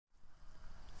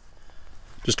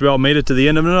Just about made it to the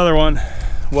end of another one.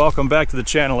 Welcome back to the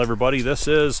channel, everybody. This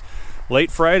is late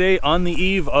Friday on the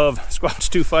eve of Squatch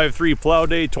 253 Plow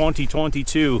Day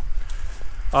 2022.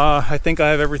 I think I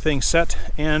have everything set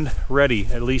and ready,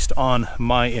 at least on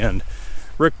my end.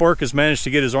 Rick Bork has managed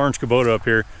to get his orange Kubota up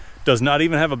here. Does not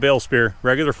even have a bale spear,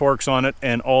 regular forks on it,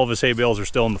 and all of his hay bales are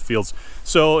still in the fields.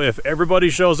 So if everybody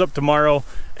shows up tomorrow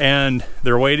and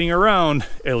they're waiting around,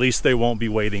 at least they won't be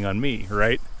waiting on me,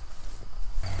 right?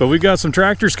 But we got some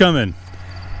tractors coming.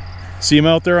 See them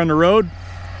out there on the road?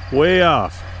 Way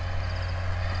off.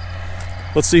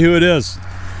 Let's see who it is.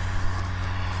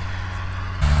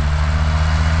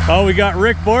 Oh, we got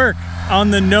Rick Bork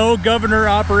on the No Governor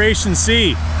Operation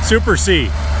C, Super C.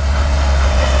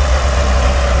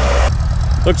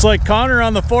 Looks like Connor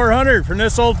on the 400 from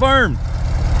this old farm.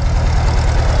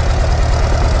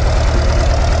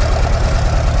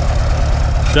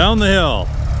 Down the hill.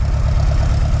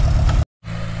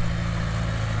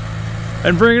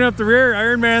 And bringing up the rear,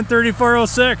 Ironman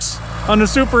 3406 on the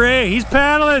Super A. He's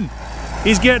paddling.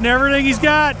 He's getting everything he's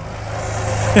got.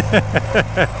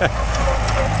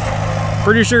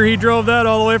 Pretty sure he drove that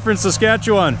all the way from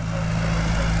Saskatchewan.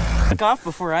 Took off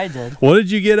before I did. What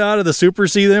did you get out of the Super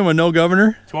C then with no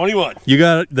governor? 21. You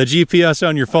got the GPS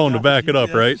on your phone to back it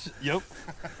up, right? Yep.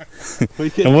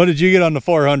 And what did you get on the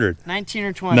 400? 19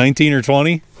 or 20. 19 or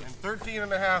 20? And 13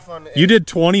 and a half on the You did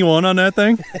 21 on that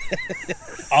thing?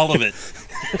 all of it.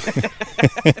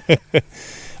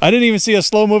 I didn't even see a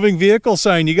slow-moving vehicle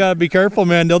sign. You gotta be careful,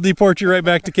 man. They'll deport you right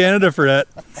back to Canada for that.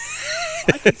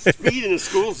 I can speed in the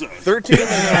school zone. 13 and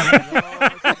a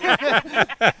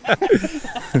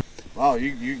half. Wow,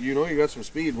 you know you got some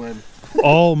speed when.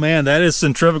 Oh man, that is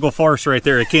centrifugal force right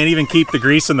there. It can't even keep the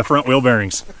grease in the front wheel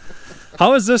bearings.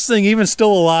 How is this thing even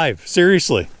still alive?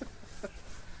 Seriously.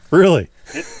 Really?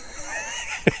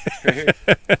 Right here.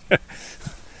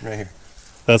 Right here.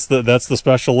 That's the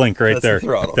special link right That's there. the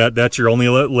throttle. That's your only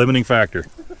limiting factor.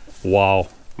 Wow.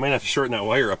 Might have to shorten that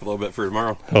wire up a little bit for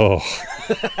tomorrow. Oh.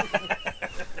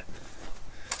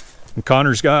 And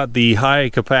Connor's got the high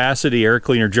capacity air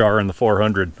cleaner jar in the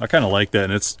 400. I kind of like that,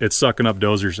 and it's sucking up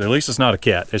dozers. At least it's not a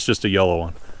cat. It's just a yellow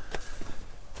one.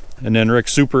 And then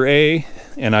Rick's Super A,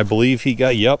 and I believe he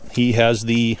got, yep, he has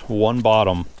the one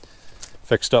bottom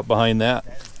fixed up behind that.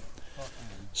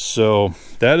 So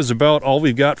that is about all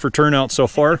we've got for turnout so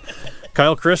far.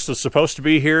 Kyle Christ was supposed to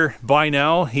be here by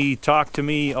now. He talked to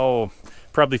me,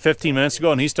 probably 15 minutes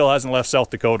ago, and he still hasn't left South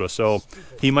Dakota. So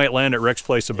he might land at Rick's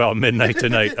place about midnight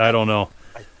tonight. I don't know.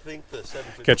 I think the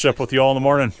Catch up with you all in the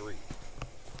morning.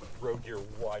 Road gear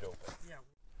wide open.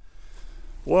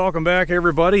 Welcome back,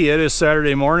 everybody. It is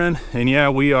Saturday morning, and yeah,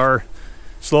 we are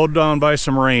slowed down by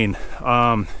some rain.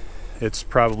 It's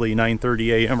probably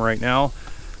 9:30 a.m. right now,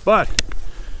 but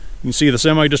you can see the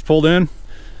semi just pulled in.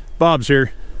 Bob's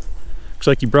here. Looks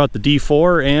like he brought the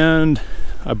D4 and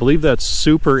I believe that's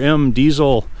Super M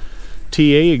diesel TA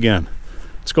again.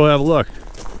 Let's go have a look.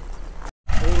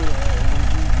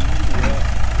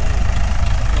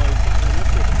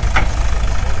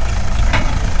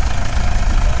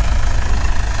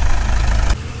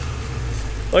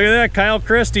 Look at that, Kyle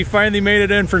Christie finally made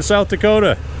it in from South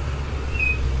Dakota.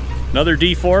 Another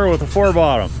D4 with a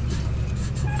 4-bottom.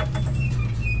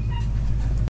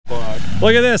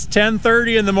 Look at this,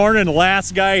 10:30 in the morning,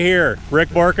 last guy here. Rick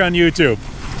Bork on YouTube.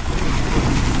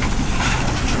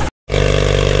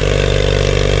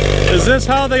 Is this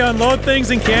how they unload things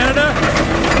in Canada?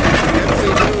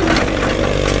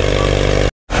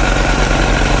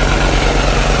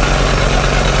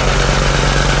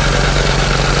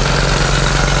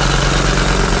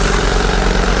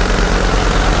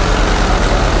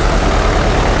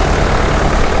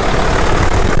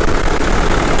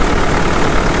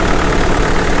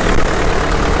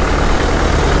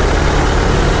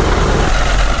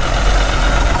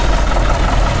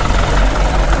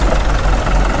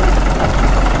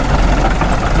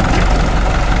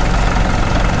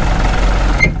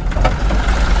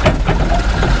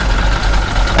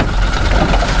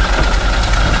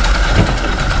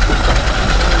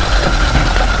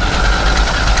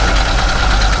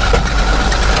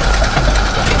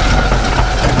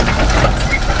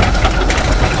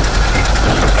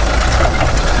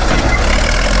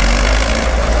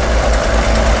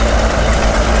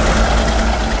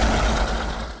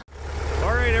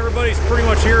 Pretty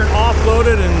much here and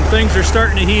offloaded, and things are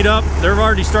starting to heat up. They've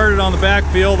already started on the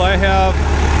backfield. I have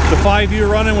the 5U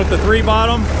running with the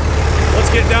 3-bottom. Let's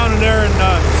get down in there and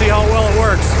see how well it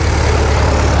works.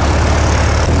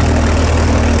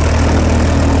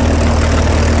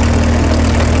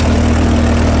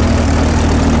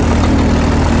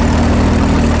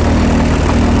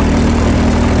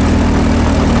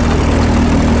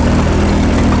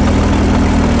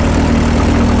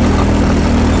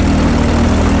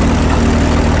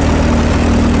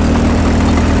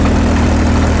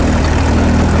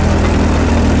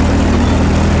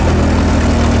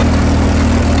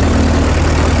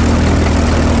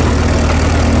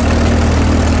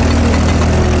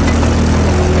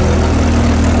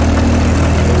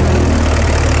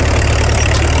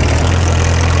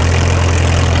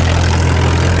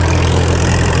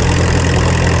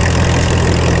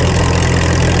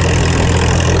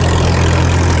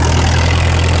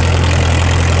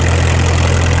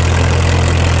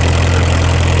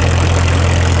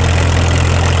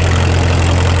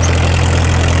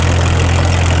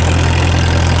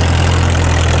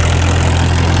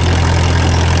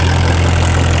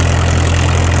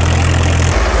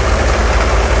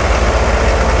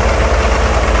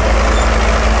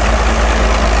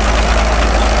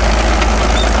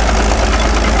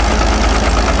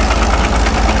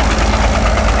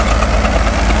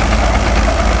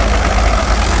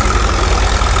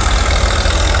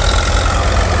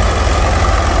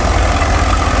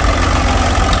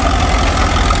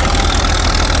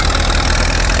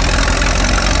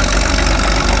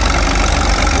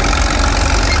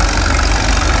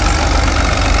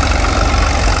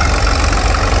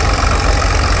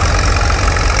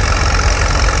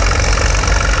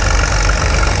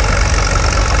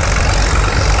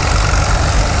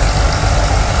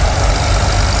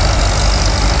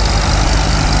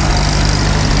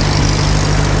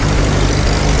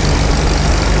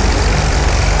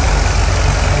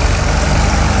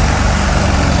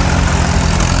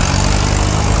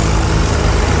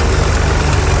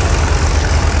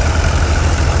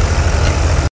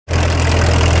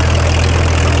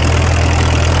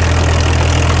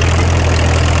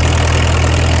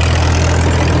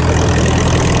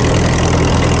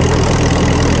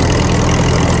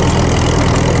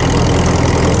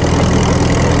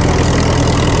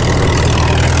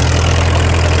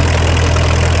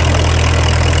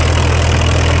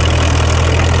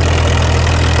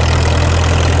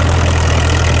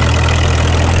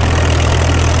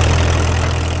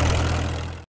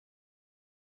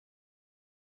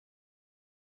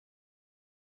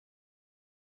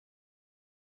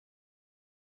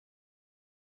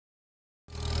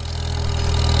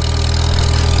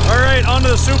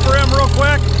 onto the Super M real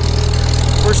quick.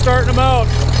 We're starting them out.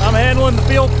 I'm handling the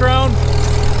field crown.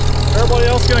 Everybody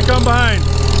else gonna come behind.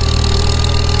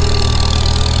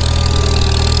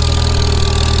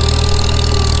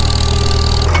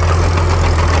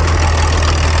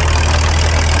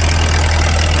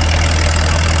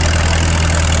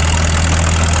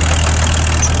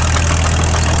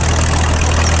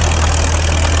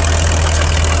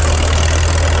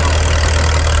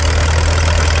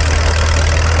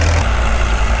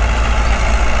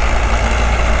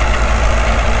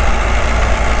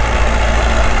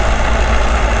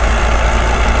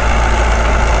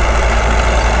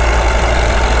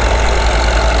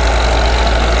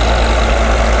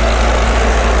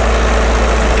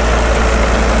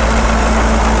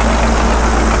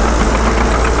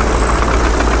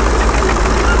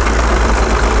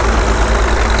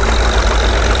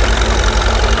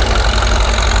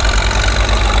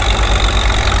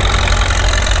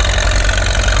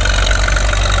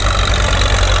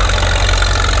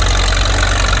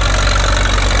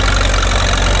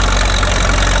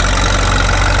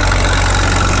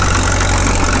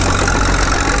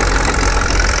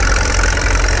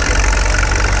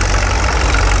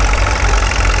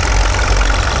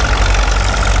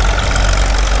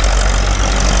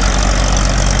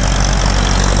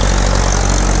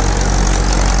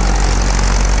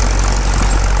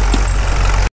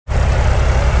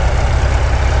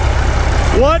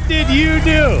 What did you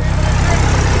do?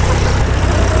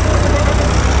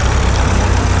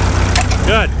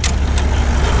 Good.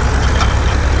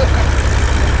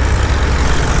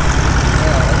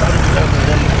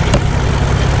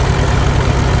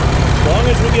 As long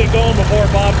as we get going before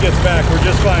Bob gets back, we're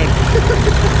just fine.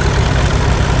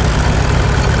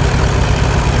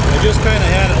 I just kind of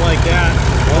had it like that,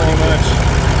 pretty much.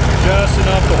 Just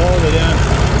enough to hold it in.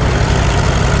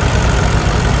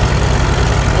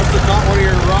 Must have caught one of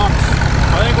your rocks.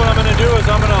 I think what I'm going to do is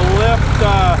I'm going to lift,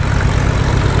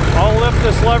 I'll lift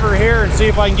this lever here and see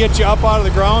if I can get you up out of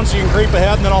the ground so you can creep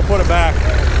ahead, and then I'll put it back.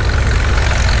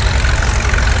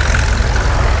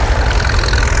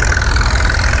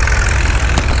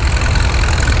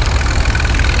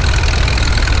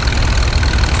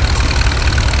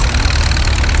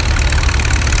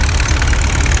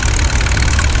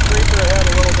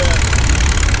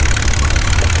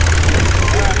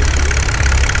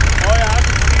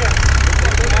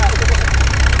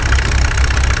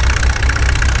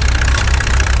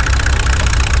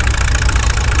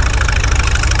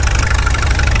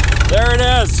 There it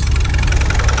is.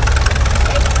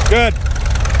 Good.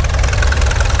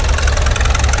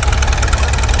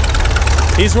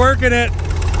 He's working it.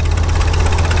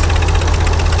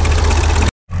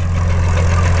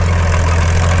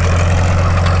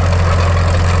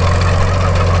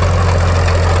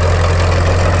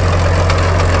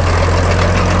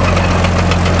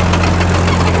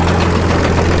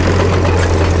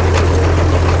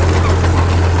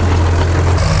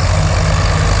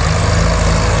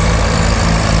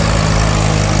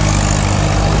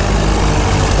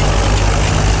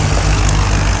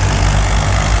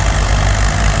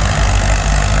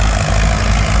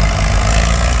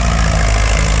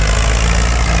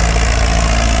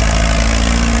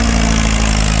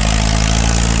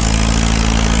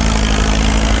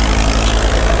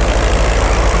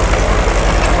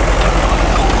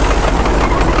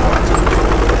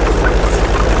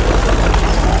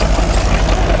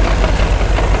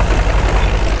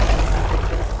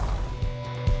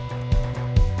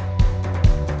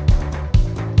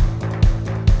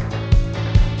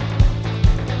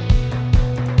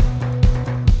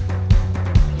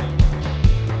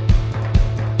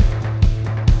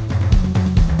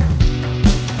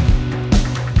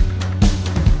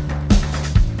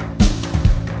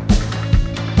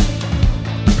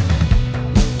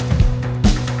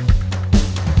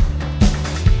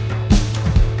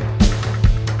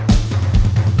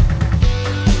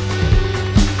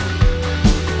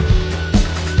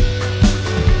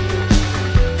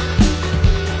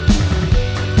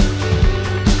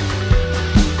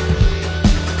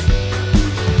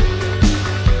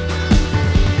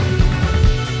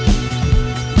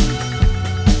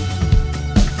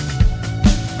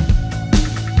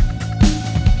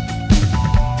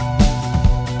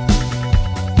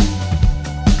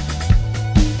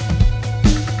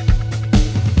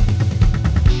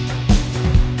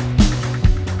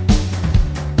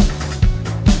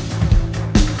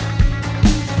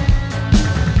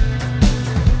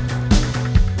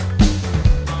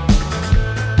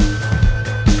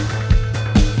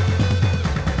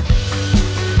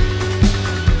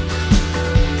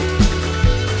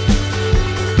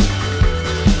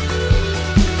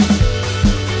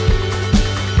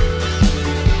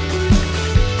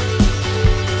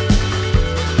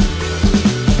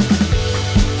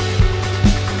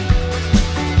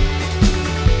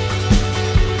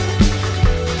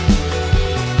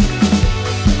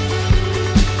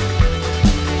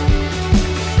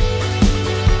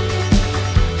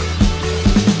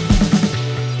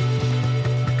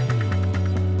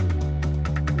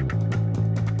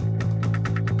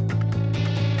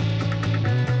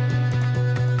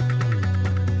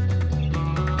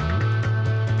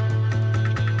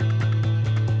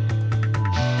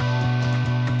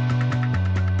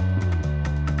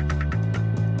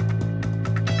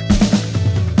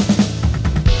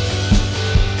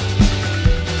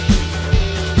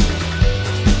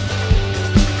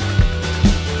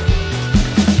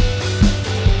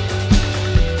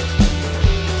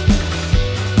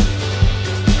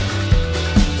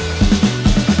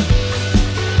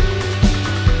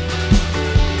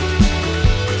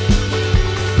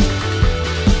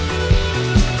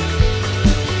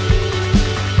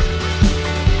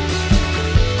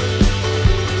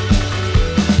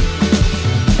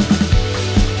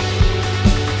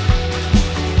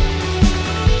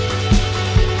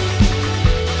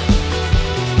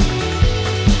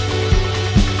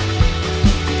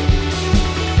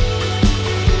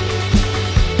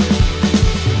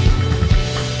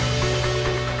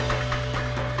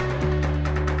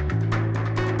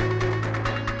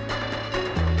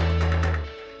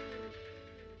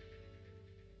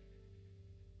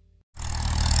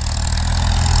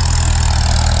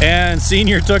 And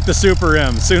Senior took the Super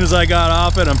M. As soon as I got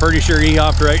off it, I'm pretty sure he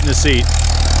hopped right in the seat.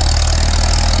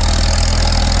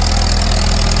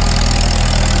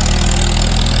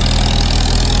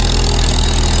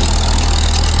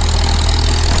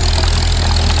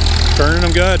 Turning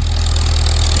them good.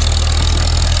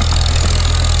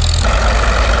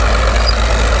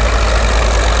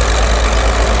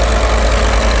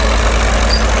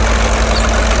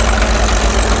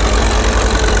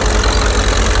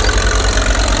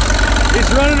 He's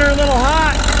running her a little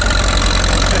hot.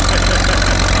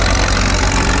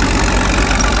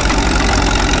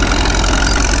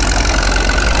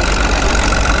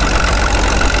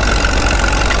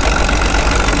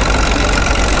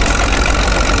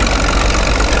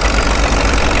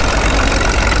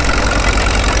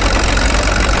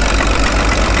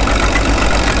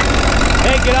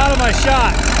 Hey, get out of my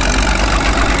shot.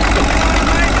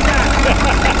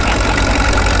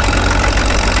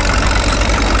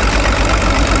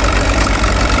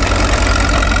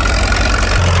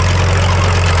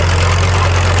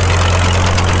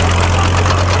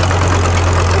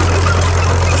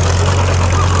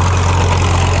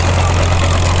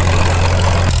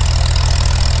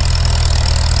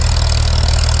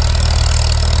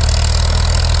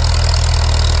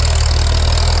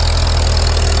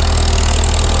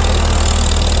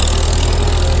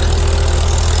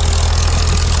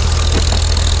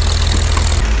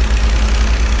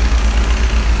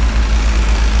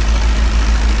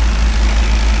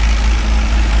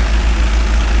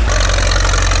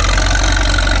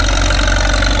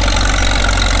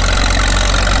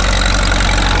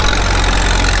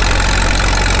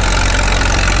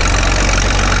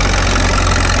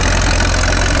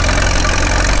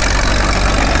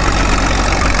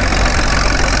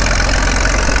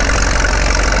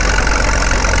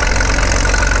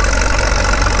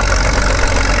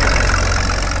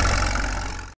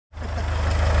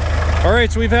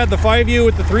 Alright, so we've had the 5U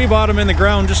with the 3 bottom in the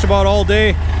ground just about all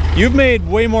day. You've made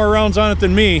way more rounds on it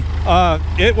than me.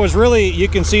 It was really, you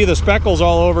can see the speckles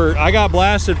all over. I got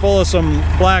blasted full of some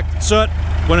black soot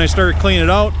when I started cleaning it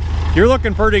out. You're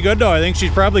looking pretty good though. I think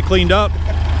she's probably cleaned up.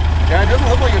 Yeah, it doesn't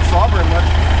look like it's slobbering much.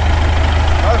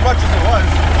 Not as much as it was.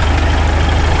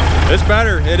 It's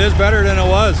better. It is better than it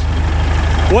was.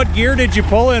 What gear did you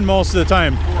pull in most of the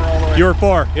time? 4 all the way. You were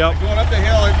 4, yep. Going up the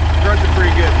hill, it grunted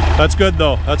pretty good. That's good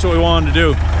though. That's what we wanted to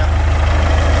do.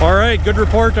 Yeah. All right, good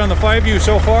report on the 5U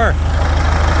so far.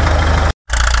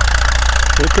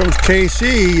 Here comes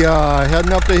KC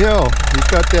heading up the hill. He's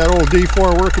got that old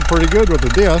D4 working pretty good with the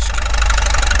disc.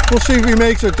 We'll see if he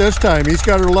makes it this time. He's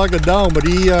got her lugged down, but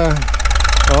he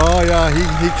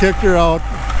kicked her out.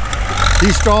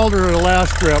 He stalled her the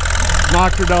last trip,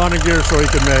 knocked her down in gear so he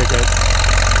could make it.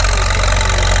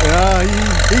 Yeah,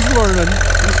 he's learning.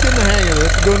 He's getting the hang of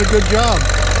it. He's doing a good job.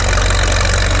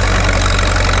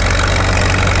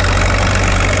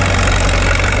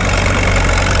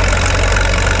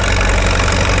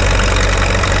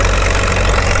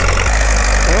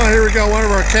 Well, here we got one of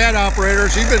our cat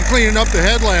operators. He's been cleaning up the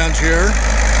headlands here.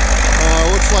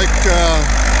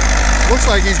 Looks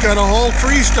like he's got a whole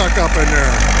tree stuck up in there.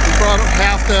 He brought up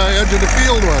half the edge of the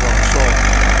field with him, so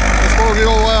I suppose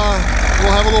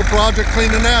we'll have a little project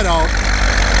cleaning that out.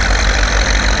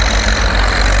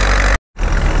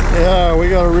 Yeah, we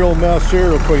got a real mess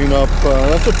here to clean up.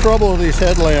 That's the trouble with these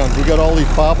headlands. We got all these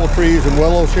poplar trees and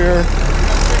willows here.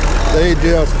 They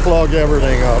just plug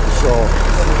everything up, so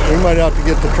we might have to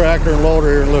get the tractor and loader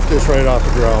here and lift this right off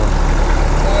the ground.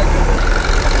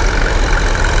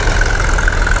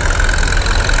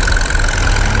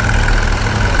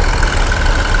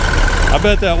 I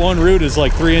bet that one root is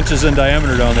like 3 inches in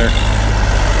diameter down there.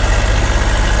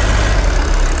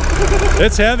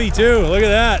 It's heavy too, look at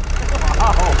that.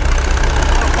 Wow.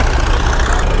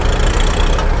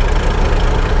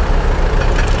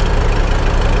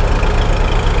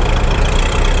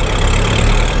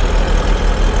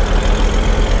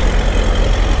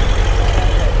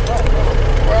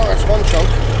 Well, that's one chunk.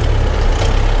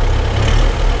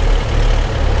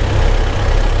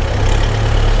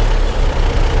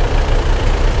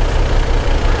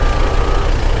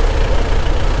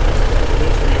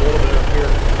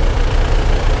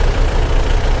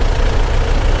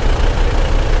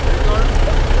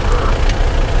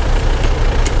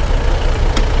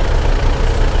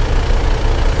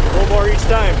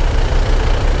 Time.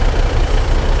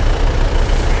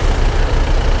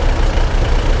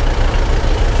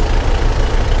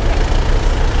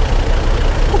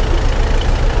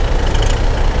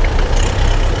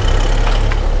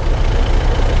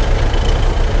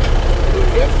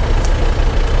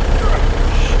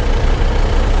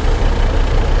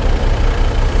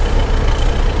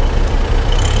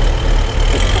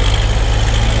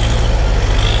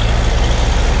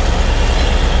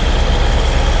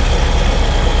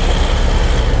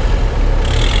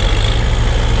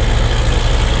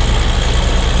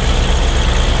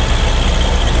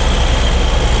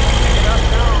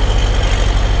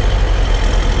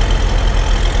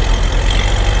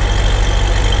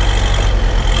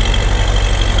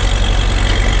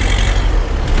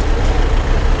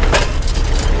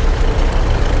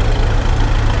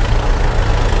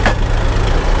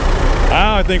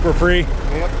 think we're free.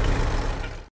 Yep.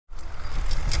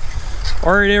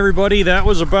 All right, everybody, that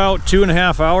was about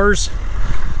 2.5 hours,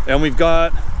 and we've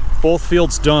got both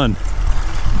fields done.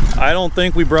 I don't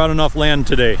think we brought enough land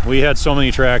today. We had so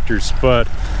many tractors, but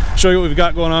show you what we've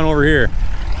got going on over here.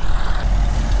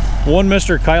 One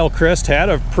Mr. Kyle Christ had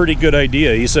a pretty good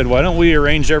idea. He said, why don't we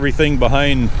arrange everything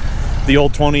behind the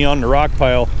old 20 on the rock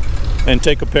pile and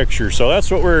take a picture? So that's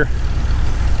what we're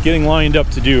getting lined up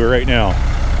to do right now.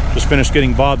 Just finished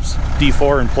getting Bob's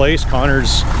D4 in place.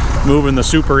 Connor's moving the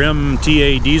Super M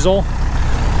TA diesel,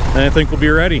 and I think we'll be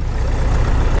ready.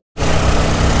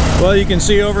 Well, you can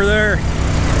see over there,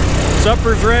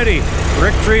 supper's ready.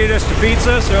 Rick treated us to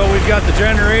pizza, so we've got the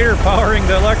generator powering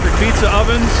the electric pizza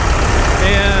ovens,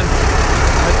 and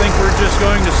I think we're just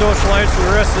going to socialize for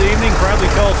the rest of the evening,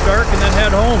 probably till it's dark, and then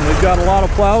head home. We've got a lot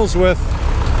of plows with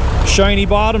shiny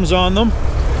bottoms on them.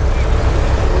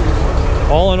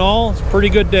 All in all, it's a pretty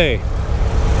good day.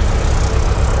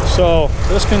 So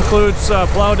this concludes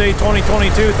Plow Day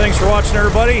 2022. Thanks for watching,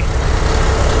 everybody.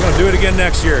 We're going to do it again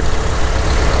next year.